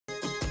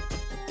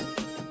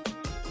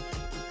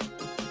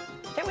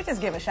we just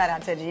give a shout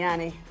out to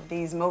Gianni?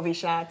 These movie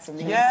shots. And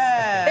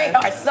they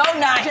are so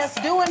nice.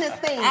 Just doing his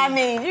thing. I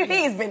mean,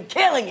 he's been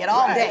killing it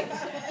all day.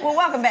 Well,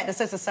 welcome back to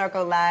Sister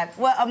Circle Live.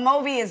 Well, a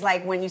movie is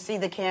like when you see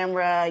the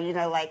camera, you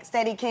know, like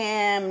steady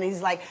cam, and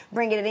he's like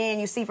bringing it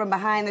in. You see from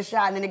behind the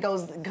shot, and then it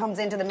comes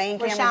into the main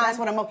camera. That's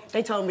what a movie.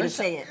 They told me to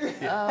say it.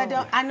 I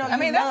know. I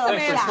mean, that's the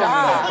man's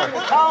job.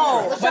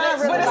 Oh,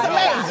 but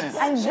it's amazing.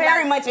 I'm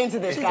very much into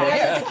this,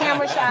 guys. The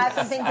camera shots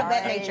and things of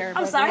that nature.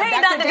 I'm sorry. Hey,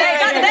 Dr. Dave.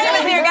 Dr. Dave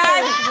is here,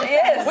 guys.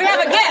 Yes. We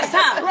have a guest,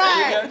 huh?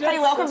 Right. Hey,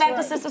 welcome back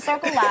to Sister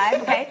Circle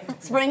Live. Okay,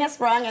 spring has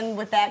sprung, and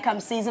with that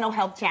comes seasonal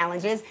health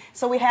challenges.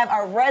 So we have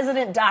our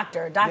resident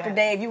doctor, Dr.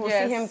 Dave. You will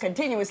see him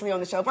continuously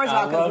on the show. First of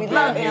all, because we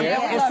love him,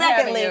 and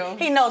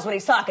secondly, he knows what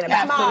he's talking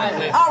about.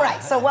 Absolutely. All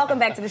right, so welcome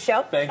back to the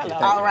show. Thank you.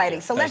 All righty,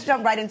 so let's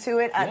jump right into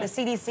it. The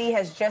CDC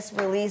has just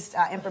released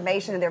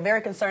information, and they're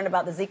very concerned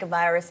about the Zika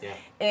virus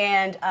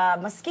and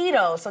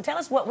mosquitoes. So tell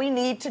us what we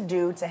need to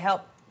do to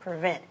help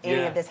prevent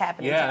any of this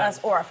happening to us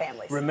or our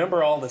families.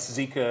 Remember all this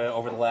Zika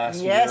over the last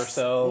year or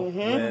so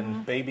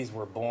when babies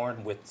were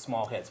born with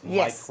small heads,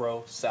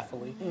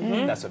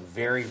 microcephaly? That's a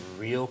very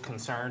real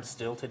concern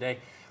still today.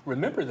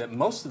 Remember that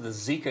most of the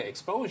Zika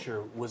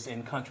exposure was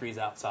in countries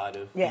outside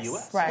of the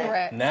U.S. Right.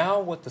 Correct. Now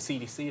what the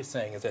CDC is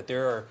saying is that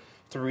there are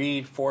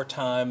 3-4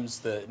 times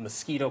the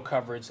mosquito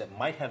coverage that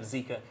might have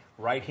Zika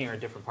right here in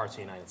different parts of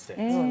the United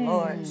States. Oh,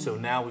 Lord. So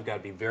now we've got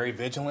to be very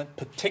vigilant,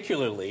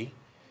 particularly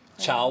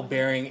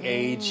childbearing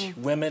age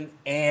women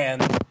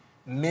and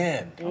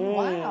men.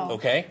 Wow.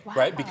 Okay?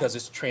 Right? Because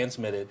it's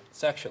transmitted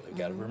sexually. We've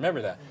got to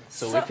remember that.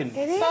 So it can...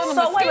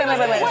 So wait.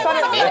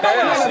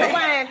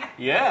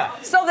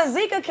 Yeah. So the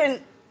Zika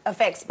can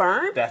affect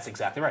sperm? That's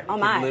exactly right. It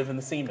can live in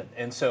the semen.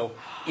 And so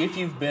if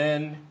you've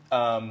been,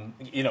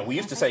 you know, we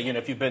used to say, you know,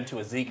 if you've been to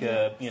a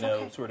Zika, you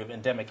know, sort of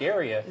endemic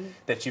area,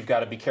 that you've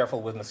got to be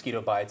careful with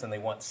mosquito bites, and they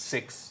want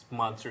 6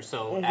 months or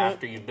so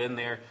after you've been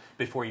there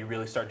before you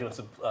really start doing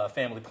some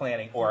family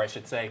planning, or I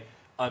should say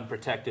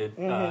unprotected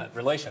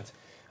relations.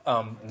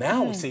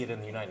 Now we see it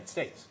in the United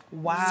States.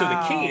 Wow. So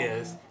the key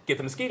is get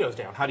the mosquitoes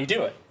down. How do you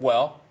do it?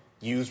 Well,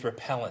 use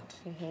repellent.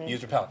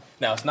 Use repellent.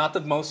 Now, it's not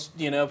the most,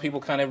 you know, people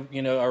kind of,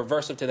 you know, are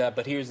aversive to that,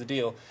 but here's the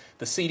deal.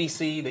 The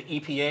CDC, the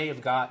EPA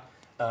have got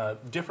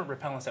different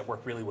repellents that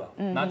work really well.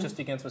 Not just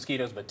against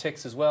mosquitoes, but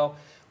ticks as well.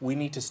 We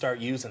need to start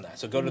using that.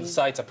 So go to the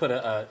sites. I put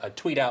a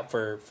tweet out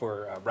for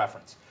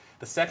reference.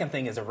 The second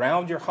thing is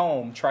around your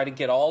home, try to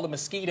get all the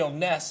mosquito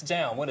nests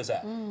down. What is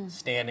that?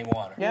 Standing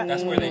water. Yeah.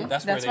 That's where they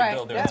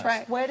build their nests.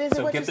 Right. Where is it?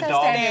 So What get you the said?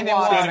 dog,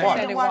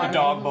 Standing water. the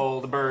dog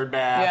bowl, the bird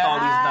bath, all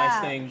these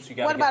nice things. You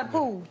got. What about a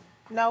pool?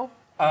 No.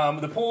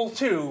 The pool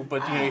too,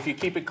 but you know, if you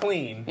keep it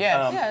clean,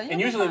 and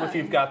usually if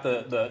you've got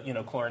the you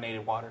know,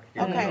 chlorinated water,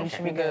 you're Okay.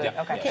 Should be good.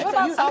 Yeah. Okay. What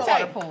about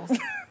saltwater pools?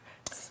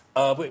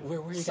 Wait,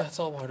 where you got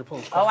saltwater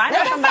pools? Oh, I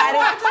know somebody.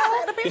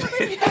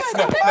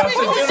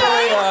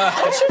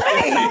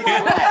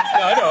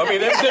 I know. I mean,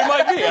 there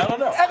might be. I don't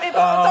know. I mean,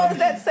 so is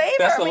that safe?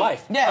 That's the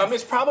life. Yes.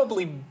 It's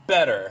probably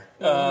better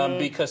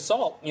because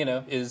salt, you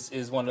know,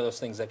 is one of those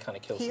things that kind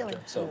of kills the germs.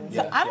 So,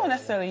 I don't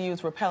necessarily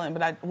use repellent,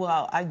 but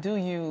I do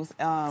use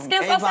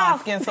Skin So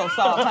Soft. Skin So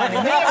Soft, honey.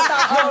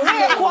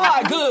 We're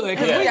quite good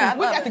because we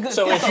got the good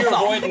so Skin if So you're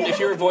Soft. if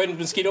you're avoiding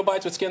mosquito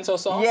bites with Skin So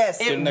Soft, Yes,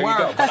 then it there you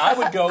go. works. But I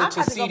would go to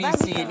have to go back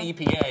CDC to and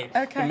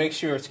EPA to make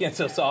sure Skin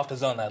So Soft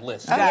is on that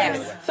list.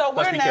 Yes. So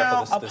Let's we're be now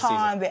careful this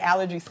upon season. the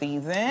allergy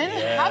season.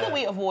 Yeah. How do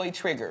we avoid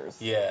triggers?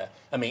 Yeah,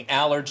 I mean,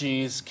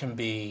 allergies can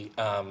be,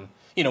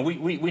 you know,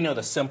 we know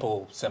the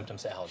simple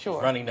symptoms of allergies,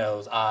 Sure. runny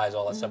nose, eyes,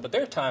 all that stuff, but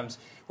there are times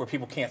where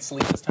people can't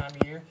sleep this time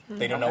of year.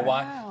 They don't know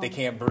why. They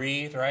can't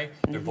breathe, right?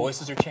 Their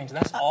voices are changing.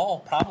 That's all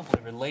probably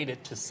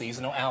related to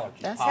seasonal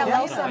allergies.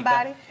 Hello,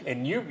 somebody.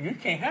 And you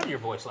can't have your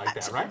voice like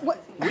that, right?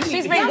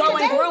 She's been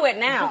going through it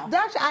now.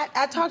 Doctor,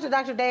 I talked to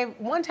Dr. Dave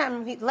one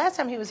time. Last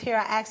time he was here,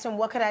 I asked him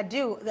what could I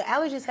do. The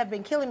allergies have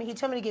been killing me. He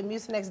told me to get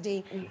Mucinex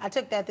D. I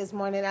took that this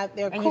morning.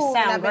 They're And cool, you sound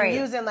and I've great. been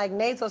using like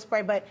nasal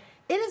spray, but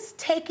it is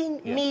taking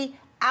me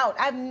out.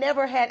 I've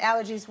never had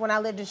allergies when I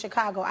lived in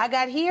Chicago. I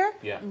got here.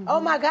 Oh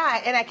my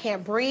God! And I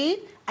can't breathe.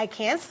 I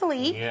can't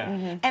sleep.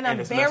 And I'm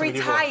it's very messing with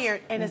your voice.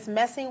 tired, and it's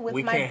messing with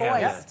We my can't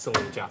voice. have that,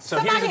 Selena Johnson. So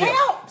Somebody here's the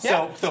deal.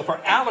 help! So for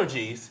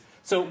allergies,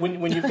 so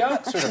when you've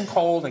got sort of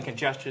cold and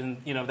congestion,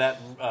 you know,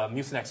 that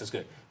Mucinex is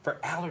good. For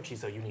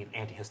allergies, though, you need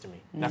antihistamine.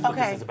 That's what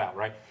this is about,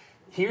 right?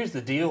 Here's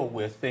the deal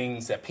with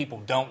things that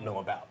people don't know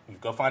about. You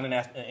go find an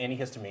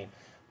antihistamine,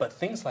 but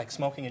things like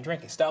smoking and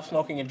drinking. Stop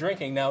smoking and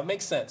drinking. Now, it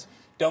makes sense.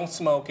 Don't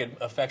smoke. It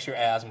affects your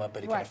asthma,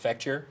 but it can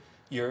affect your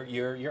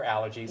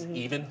allergies.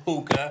 Even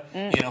hookah.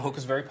 You know,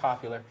 hookah's very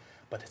popular.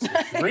 But it's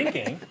the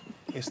drinking.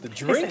 It's the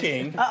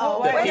drinking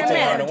that people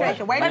aren't aware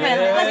of. Wait a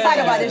minute. Let's talk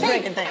about this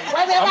drinking thing.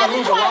 I'm going to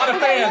lose a lot of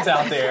fans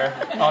out there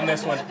on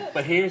this one.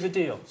 But here's the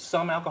deal.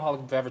 Some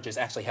alcoholic beverages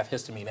actually have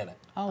histamine in it.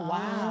 Oh,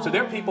 wow. So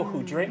there are people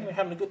who drink, they're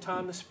having a good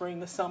time this spring,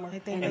 this summer,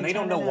 and they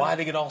don't know why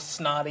they get all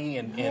snotty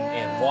and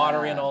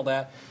watery and all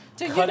that.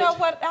 Do you know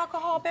what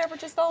alcohol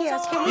beverages those are?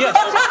 Yes.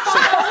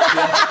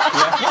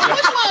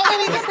 Which one we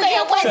need to stay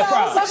away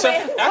from? So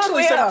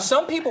actually,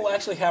 some people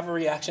actually have a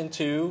reaction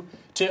to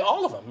to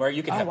all of them, right?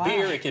 You can have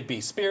beer, it could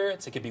be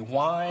spirits, it could be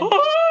wine.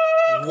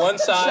 One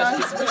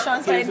size.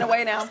 Sean's fading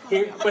away now.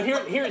 Here's the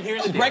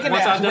deal. Break it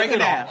down. Break it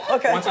down.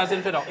 Okay. One size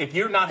doesn't fit all. If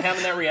you're not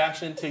having that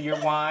reaction to your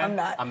wine,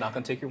 I'm not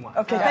going to take your wine.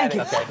 Okay, thank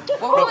you. Okay.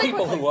 Well, But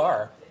people who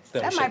are,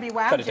 then That we might should be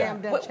why cut I'm it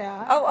down. jammed up,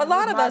 child. A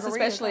lot of us, Margaritas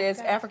especially as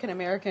like that. African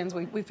Americans,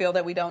 we feel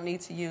that we don't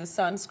need to use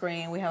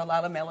sunscreen. We have a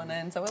lot of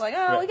melanin, so we're like,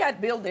 oh, we got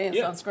built-in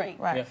sunscreen.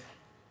 Right. Yeah.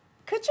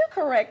 Could you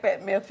correct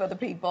that myth for the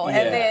people? Yeah,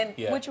 And then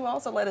yeah. would you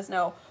also let us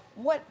know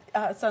what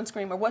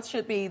sunscreen or what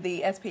should be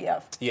the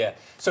SPF? Yeah.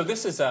 So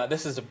this is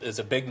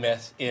a big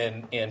myth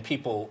in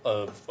people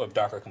of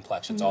darker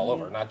complexions all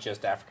over, not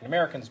just African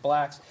Americans,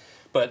 blacks,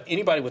 but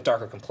anybody with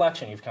darker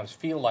complexion. You kind of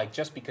feel like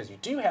just because you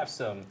do have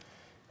some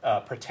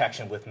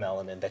protection with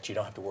melanin that you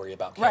don't have to worry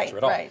about cancer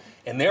at all. Right.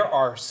 And there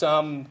are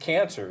some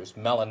cancers,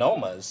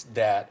 melanomas,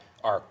 that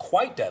are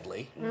quite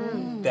deadly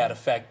that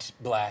affect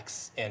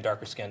blacks and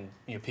darker skinned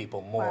people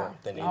more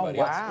than anybody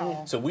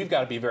else. So we've got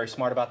to be very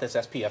smart about this.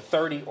 SPF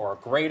 30 or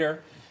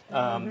greater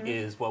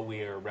is what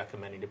we are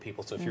recommending to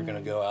people. So if you're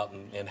going to go out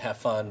and have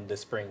fun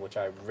this spring, which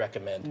I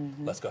recommend,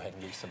 let's go ahead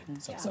and use some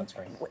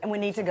sunscreen. And we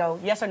need to go,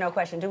 yes or no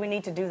question, do we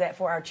need to do that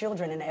for our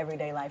children in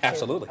everyday life too?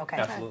 Absolutely. Okay.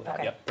 Absolutely.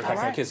 Okay. Yep. Protect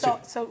our kids So,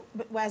 too.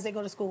 but as they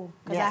go to school,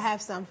 because Yes. I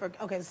have some for the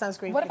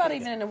sunscreen. What for about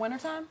kids. even in the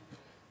wintertime?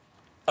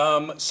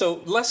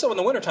 So less so in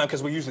the wintertime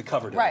because we're usually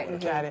covered in Right, the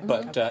wintertime.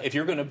 But if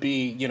you're going to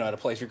be, at a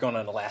place, you're going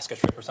on an Alaska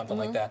trip or something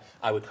like that,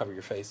 I would cover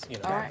your face.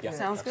 All right,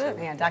 sounds good.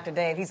 Man, Dr.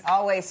 Dave, he's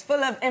always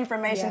full of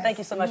information. Yes. Thank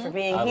you so much for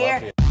being I here.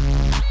 love you.